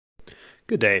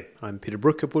Good day, I'm Peter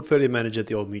Brook, a Portfolio Manager at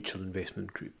the Old Mutual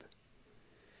Investment Group.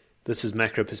 This is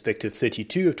Macro Perspective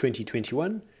 32 of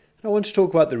 2021, and I want to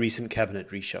talk about the recent Cabinet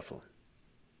reshuffle.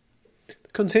 The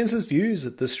consensus view is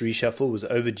that this reshuffle was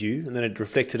overdue and that it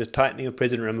reflected a tightening of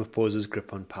President Ramaphosa's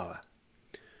grip on power.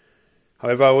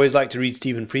 However, I always like to read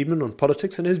Stephen Friedman on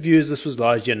politics, and his view is this was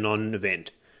largely a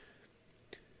non-event.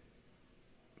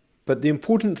 But the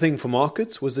important thing for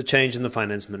markets was the change in the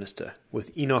finance minister,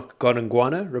 with Enoch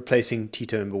Godongwana replacing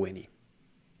Tito Mboweni.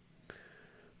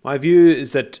 My view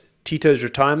is that Tito's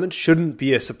retirement shouldn't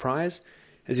be a surprise,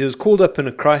 as he was called up in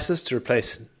a crisis to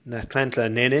replace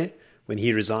Nhlanhla Nene when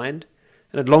he resigned,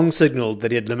 and had long signalled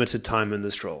that he had limited time in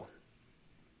this role.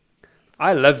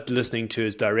 I loved listening to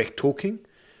his direct talking,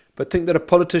 but think that a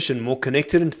politician more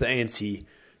connected into the ANC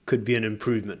could be an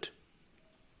improvement.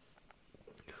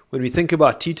 When we think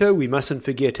about Tito, we mustn't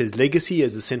forget his legacy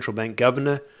as the central bank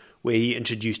governor, where he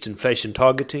introduced inflation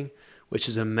targeting, which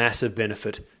is a massive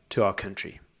benefit to our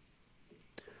country.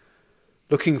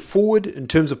 Looking forward, in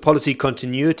terms of policy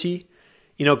continuity,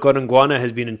 Enoch Godongwana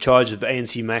has been in charge of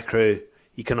ANC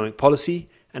macroeconomic policy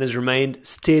and has remained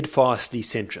steadfastly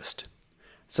centrist.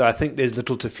 So I think there's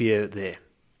little to fear there.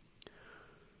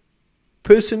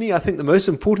 Personally, I think the most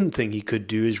important thing he could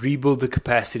do is rebuild the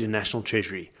capacity in the National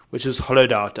Treasury, which was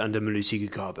hollowed out under Malusi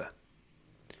Gigaba.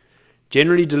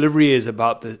 Generally, delivery is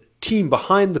about the team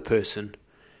behind the person,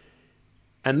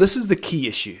 and this is the key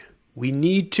issue. We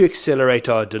need to accelerate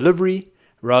our delivery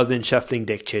rather than shuffling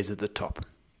deck chairs at the top.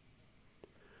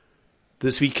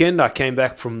 This weekend, I came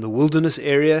back from the Wilderness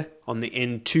area on the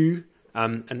N2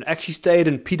 and actually stayed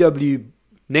in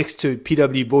next to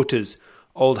PW Botha's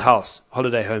old house,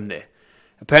 holiday home there.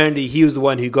 Apparently, he was the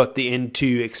one who got the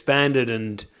N2 expanded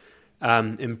and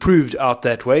improved out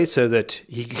that way so that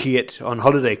he could get on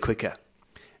holiday quicker.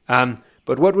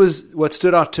 But what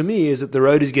stood out to me is that the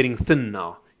road is getting thin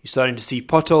now. You're starting to see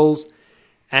potholes,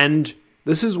 and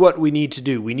this is what we need to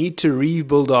do. We need to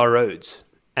rebuild our roads,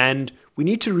 and we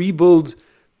need to rebuild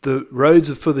the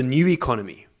roads for the new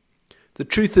economy. The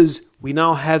truth is, we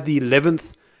now have the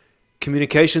 11th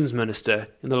communications minister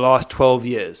in the last 12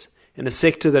 years, in a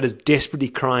sector that is desperately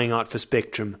crying out for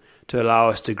spectrum to allow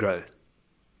us to grow.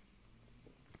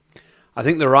 I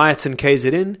think the riots in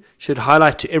KZN should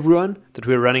highlight to everyone that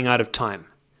we're running out of time.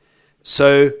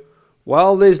 So,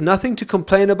 while there's nothing to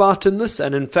complain about in this,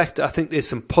 and in fact I think there's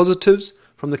some positives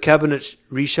from the cabinet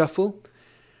reshuffle,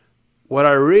 what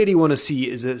I really want to see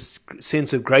is a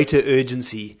sense of greater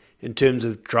urgency in terms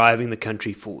of driving the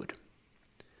country forward.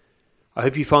 I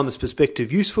hope you found this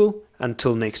perspective useful.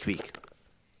 Until next week.